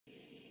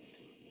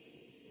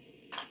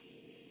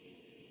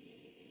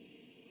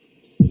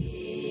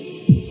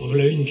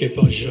voilà une qui est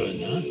pas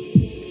jeune, hein?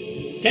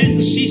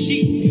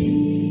 10cc.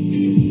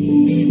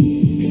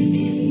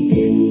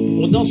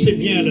 On dansait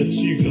bien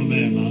là-dessus quand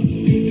même, hein?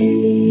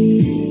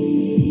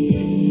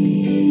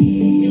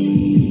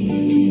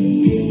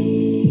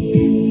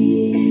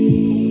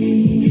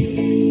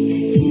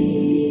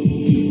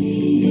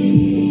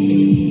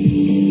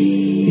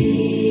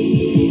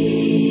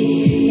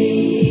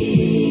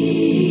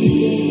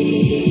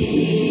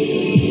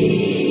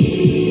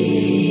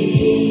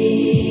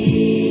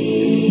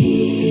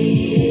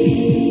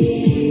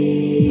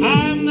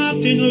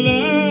 In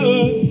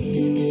love,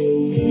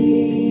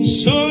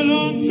 so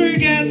don't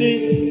forget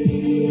it.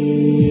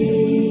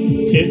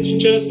 It's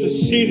just a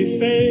silly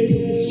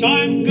phase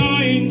I'm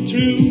going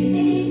through,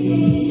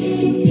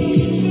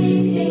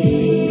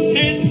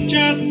 and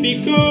just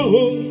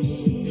because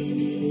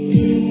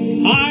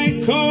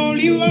I call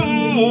you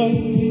up,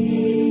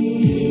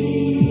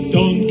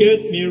 don't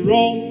get me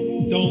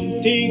wrong,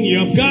 don't think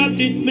you've got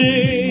it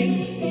made.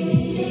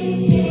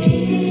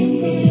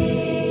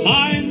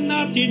 I'm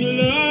not in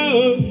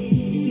love,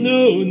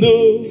 no,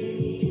 no.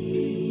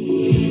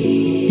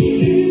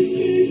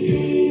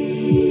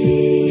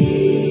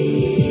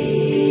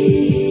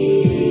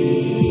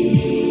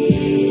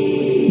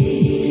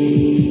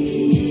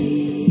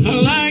 I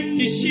like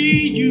to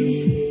see you,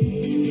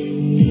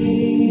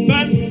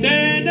 but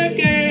then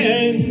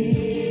again,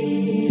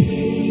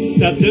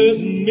 that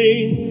doesn't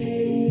mean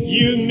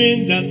you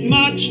mean that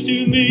much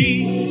to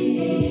me.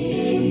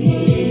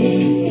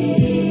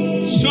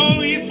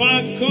 So if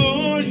I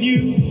call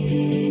you,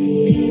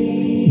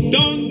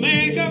 don't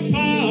make a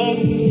fuss.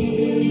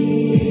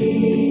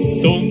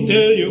 Don't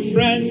tell your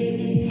friend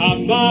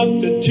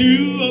about the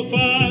two of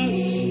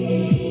us.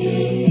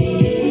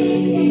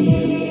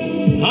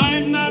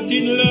 I'm not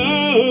in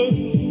love,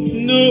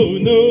 no,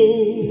 no.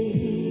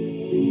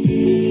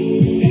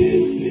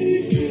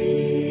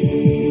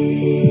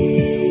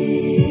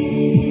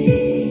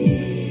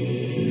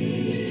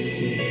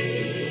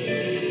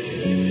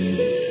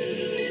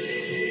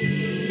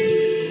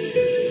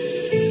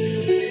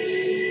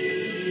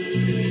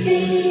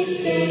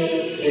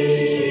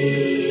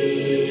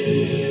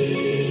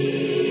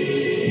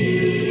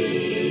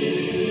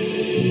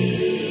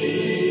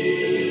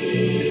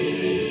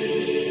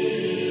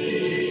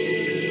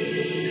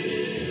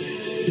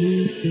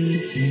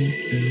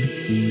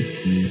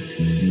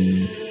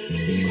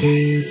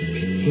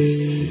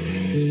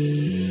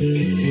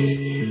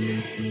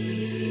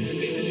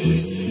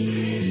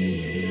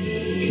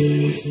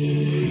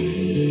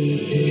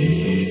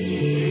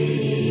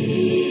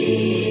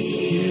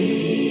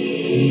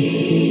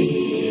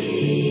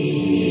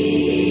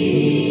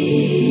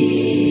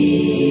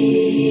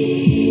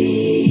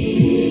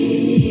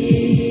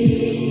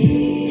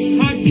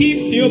 I keep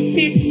your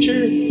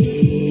picture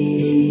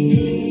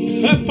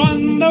up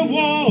on the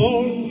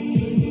wall.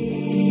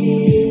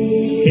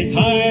 It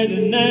had a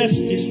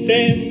nasty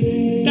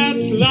stain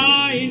that's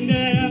lying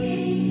there.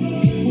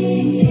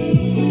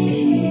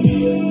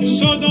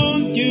 So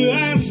don't you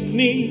ask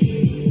me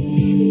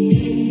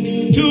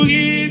to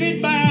give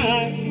it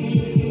back.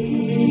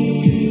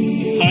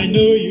 I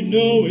know you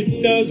know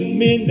it doesn't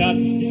mean that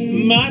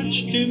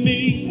much to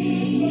me.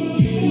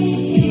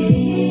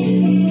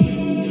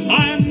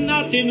 I'm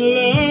not in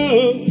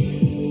love,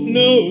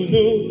 no,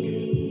 no.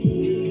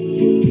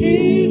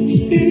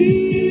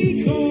 It's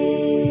because,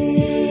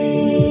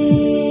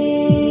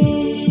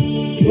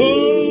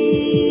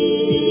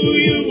 oh,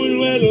 you will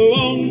wait a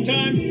long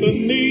time for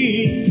me.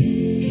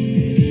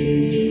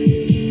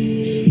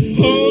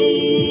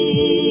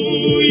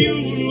 Oh, you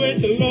will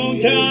wait a long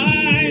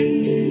time.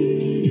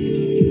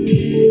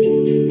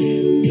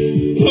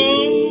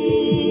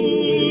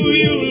 Oh,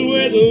 you will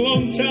wait a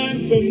long time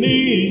for me.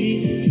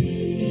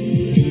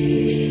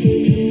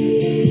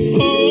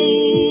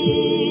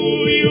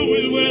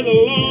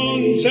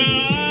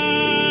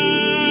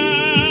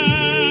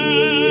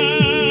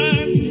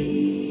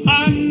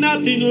 I'm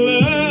not in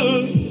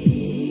love,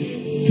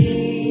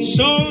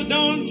 so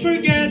don't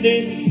forget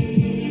it.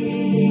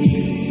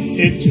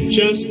 It's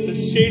just a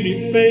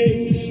silly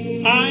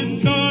phase I'm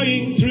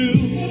going through,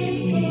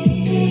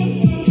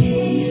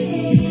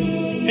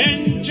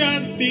 and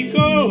just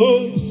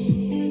because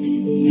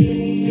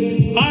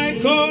I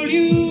call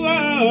you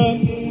up,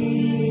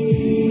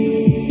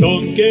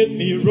 don't get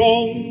me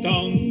wrong,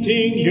 don't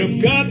think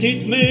you've got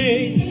it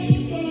made.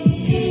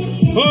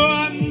 Oh,